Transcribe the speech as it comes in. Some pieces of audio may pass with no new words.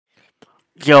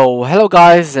Yo, hello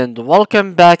guys and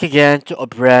welcome back again to a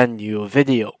brand new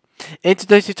video. In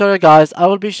today's tutorial guys, I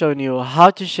will be showing you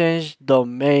how to change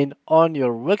domain on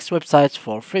your Wix website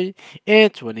for free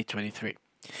in 2023.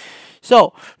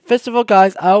 So, first of all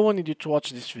guys, I wanted you to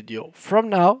watch this video from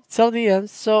now till the end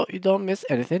so you don't miss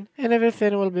anything and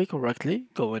everything will be correctly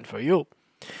going for you.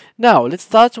 Now, let's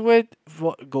start with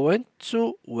going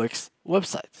to Wix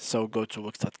website. So go to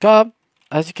wix.com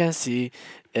as you can see,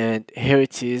 and here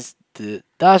it is the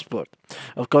dashboard.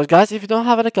 Of course guys, if you don't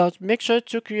have an account, make sure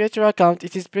to create your account.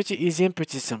 It is pretty easy and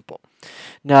pretty simple.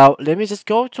 Now let me just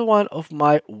go to one of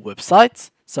my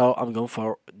websites. So I'm going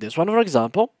for this one for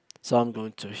example. So I'm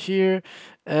going to here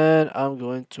and I'm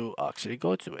going to actually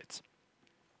go to it.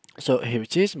 So here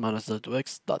it is,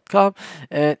 manus.wix.com,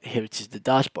 and here it is the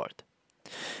dashboard.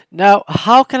 Now,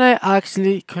 how can I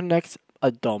actually connect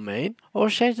a domain or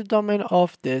change the domain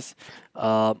of this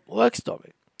Wix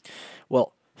domain?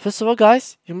 Well, first of all,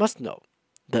 guys, you must know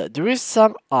that there is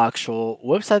some actual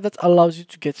website that allows you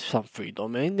to get some free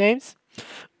domain names,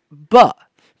 but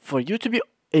for you to be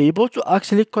able to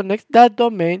actually connect that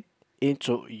domain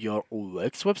into your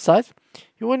Wix website,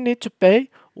 you will need to pay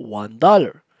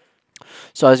 $1.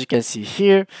 So as you can see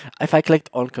here, if I click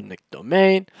on connect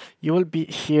domain, you will be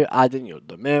here adding your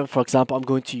domain. For example, I'm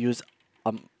going to use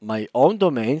my own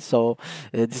domain. So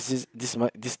this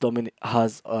domain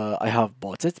has I have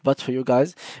bought it, but for you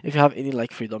guys, if you have any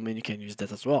like free domain, you can use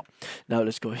that as well. Now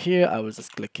let's go here. I will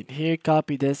just click in here,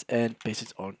 copy this and paste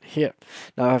it on here.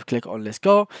 Now I have click on let's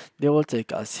go. They will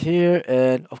take us here,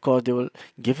 and of course they will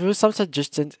give you some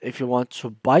suggestions. If you want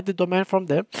to buy the domain from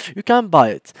them, you can buy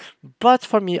it, but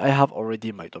for me I have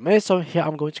already my domain. So here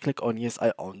I'm going to click on yes,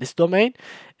 I own this domain.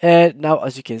 And now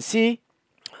as you can see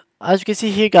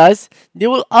here guys, they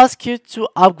will ask you to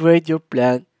upgrade your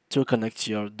plan to connect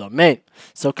your domain.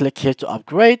 So click here to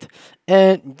upgrade,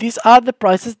 and these are the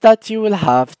prices that you will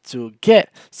have to get.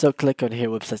 So click on here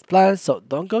website plan. So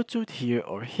don't go to here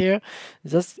or here,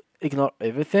 just ignore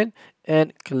everything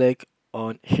and click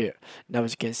on here. Now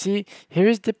as you can see, here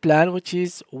is the plan which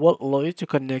is will allow you to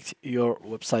connect your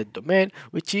website domain,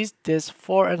 which is this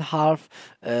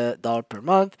 $4.50 per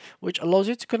month, which allows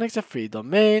you to connect a free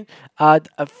domain, add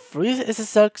a free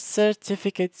SSL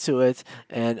certificate to it,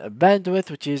 and a bandwidth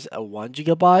which is a 1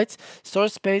 GB,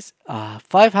 storage space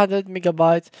 500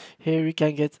 megabytes. Here you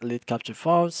can get lead capture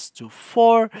phones to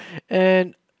 4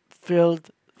 and field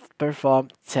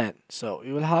perform 10. So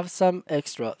you will have some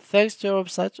extra thanks to your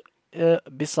website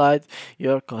beside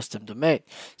your custom domain.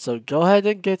 So go ahead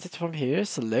and get it from here.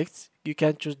 Select, you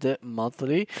can choose the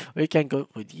monthly, or you can go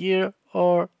with year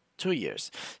or 2 years.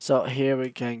 So here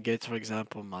we can get, for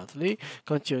example, monthly,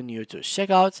 continue to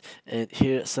checkout, and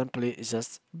here simply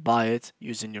just buy it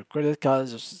using your credit card.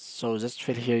 So just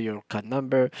fill here your card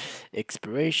number,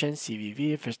 expiration,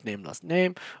 CVV, first name, last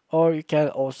name, or you can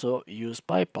also use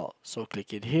PayPal. So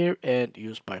click in here and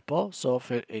use PayPal. So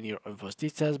fill in your invoice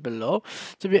details below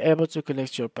to be able to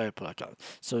connect your PayPal account.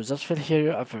 So just fill here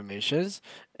your informations,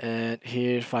 and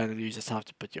here finally you just have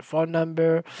to put your phone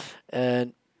number,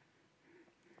 and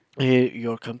here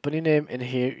your company name, and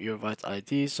here your VAT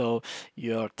ID, so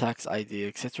your tax ID,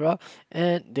 etc.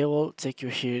 And they will take you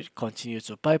here, continue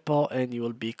to PayPal, and you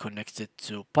will be connected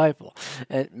to PayPal.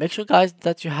 And make sure guys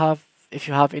that you have, if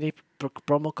you have any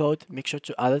promo code, make sure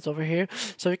to add it over here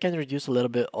so you can reduce a little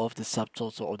bit of the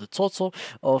subtotal or the total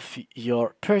of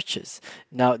your purchase.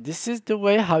 Now this is the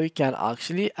way how you can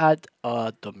actually add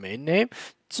a domain name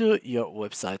to your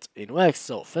website in Wix.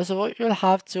 So first of all, you'll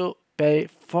have to pay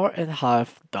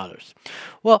 $4.50.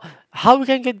 Well, how we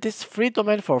can get this free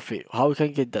domain for free? How we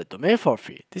can get that domain for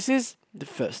free? This is the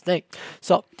first thing.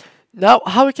 So now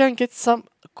how we can get some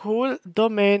cool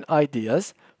domain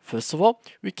ideas? First of all,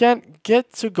 we can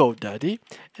get to GoDaddy,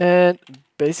 and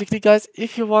basically guys,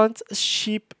 if you want a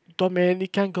cheap domain, you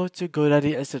can go to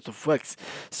GoDaddy instead of Wix.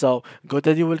 So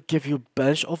GoDaddy will give you a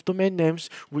bunch of domain names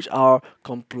which are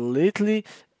completely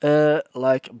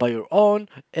like by your own,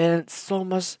 and so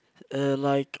much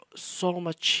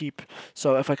cheap.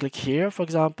 So if I click here, for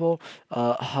example,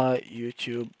 hi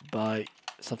YouTube by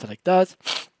something like that,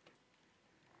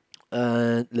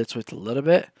 and let's wait a little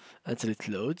bit until it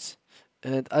loads.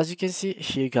 And as you can see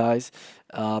here guys,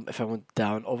 if I went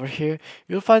down over here,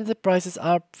 you'll find the prices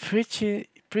are pretty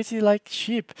like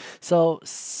cheap. So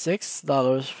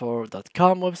 $6 for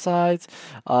 .com website,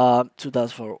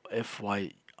 $2 for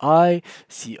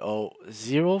ICO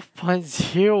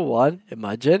 0.01,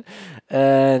 imagine.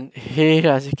 And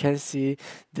here, as you can see,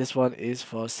 this one is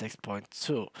for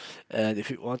 6.2. And if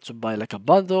you want to buy like a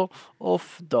bundle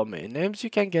of domain names, you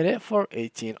can get it for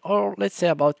 18 or let's say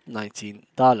about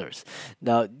 $19.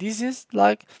 Now, this is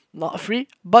like not free,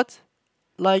 but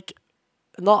like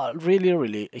not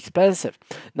really expensive.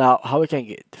 Now, how we can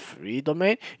get free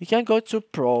domain? You can go to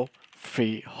Pro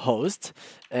Free Host,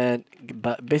 and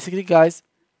but basically, guys,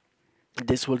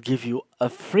 this will give you a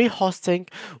free hosting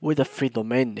with a free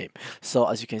domain name. So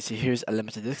as you can see, here's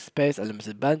unlimited disk space,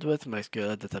 unlimited bandwidth,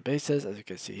 MySQL databases, as you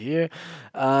can see here,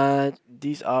 and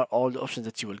these are all the options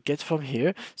that you will get from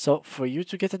here. So for you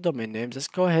to get a domain name,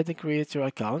 just go ahead and create your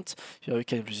account. So you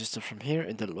can register from here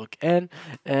in the login,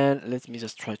 and let me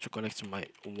just try to connect to my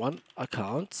one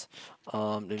account.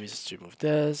 Let me just remove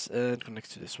this and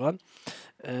connect to this one,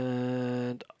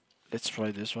 and let's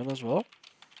try this one as well.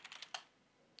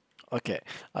 Okay,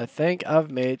 I think I've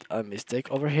made a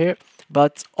mistake over here,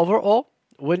 but overall,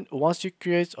 when once you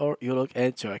create or you log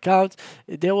into your account,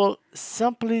 they will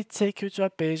simply take you to a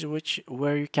page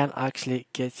where you can actually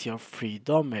get your free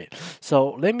domain.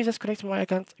 So let me just connect to my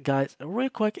account, guys, real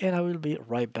quick, and I will be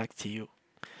right back to you.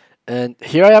 And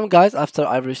here I am, guys, after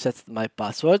I reset my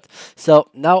password.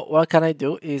 So now what can I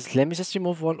do is let me just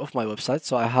remove one of my websites.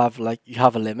 So I have like you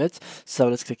have a limit. So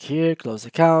let's click here, close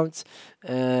account,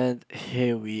 and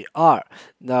here we are.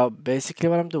 Now basically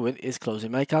what I'm doing is closing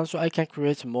my account so I can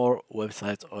create more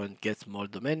websites and get more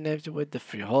domain names with the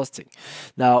free hosting.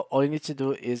 Now all you need to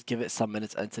do is give it some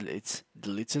minutes until it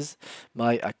deletes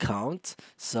my account.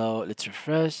 So let's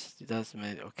refresh. That's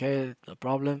made okay, no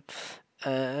problem.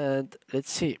 And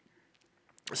let's see.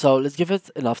 So let's give it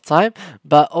enough time,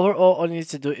 but overall all you need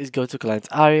to do is go to client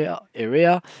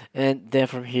area, and then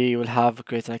from here you will have a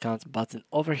create an account button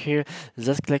over here.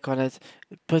 Just click on it,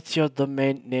 put your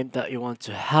domain name that you want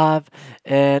to have,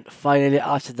 and finally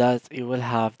after that you will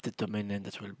have the domain name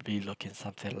that will be looking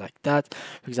something like that.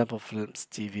 For example,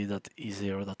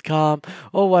 filmstv.e0.com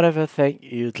or whatever thing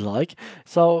you'd like.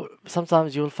 So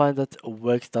sometimes you'll find that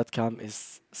works.com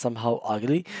is somehow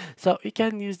ugly, so you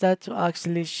can use that to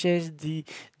actually change the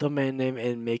domain name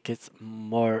and make it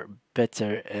more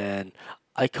better and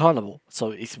iconable,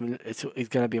 so it's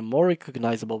gonna be more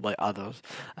recognizable by others,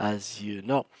 as you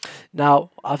know.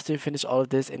 Now after you finish all of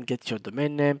this and get your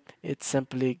domain name, it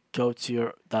simply go to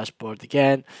your dashboard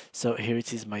again. So here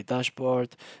it is, my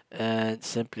dashboard, and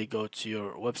simply go to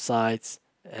your websites,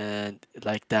 and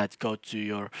like that go to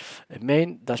your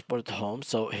main dashboard home.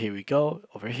 So here we go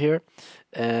over here,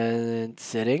 and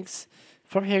settings.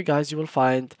 From here, guys, you will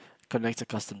find connect a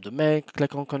custom domain.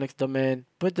 Click on connect domain,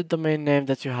 put the domain name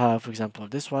that you have, for example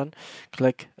this one,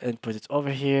 click and put it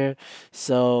over here.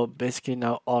 So basically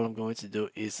now all I'm going to do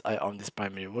is I own this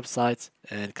primary website,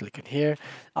 and click on here,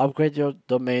 upgrade your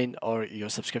domain or your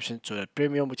subscription to a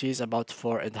premium, which is about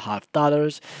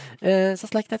 $4.50. And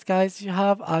just like that, guys, you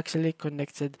have actually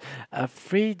connected a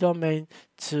free domain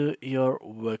to your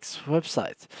works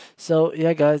website. So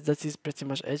yeah, guys, that is pretty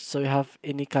much it. So you have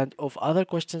any kind of other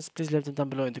questions, please leave them down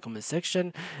below in the comment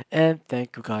section, and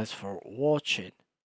thank you guys for watching.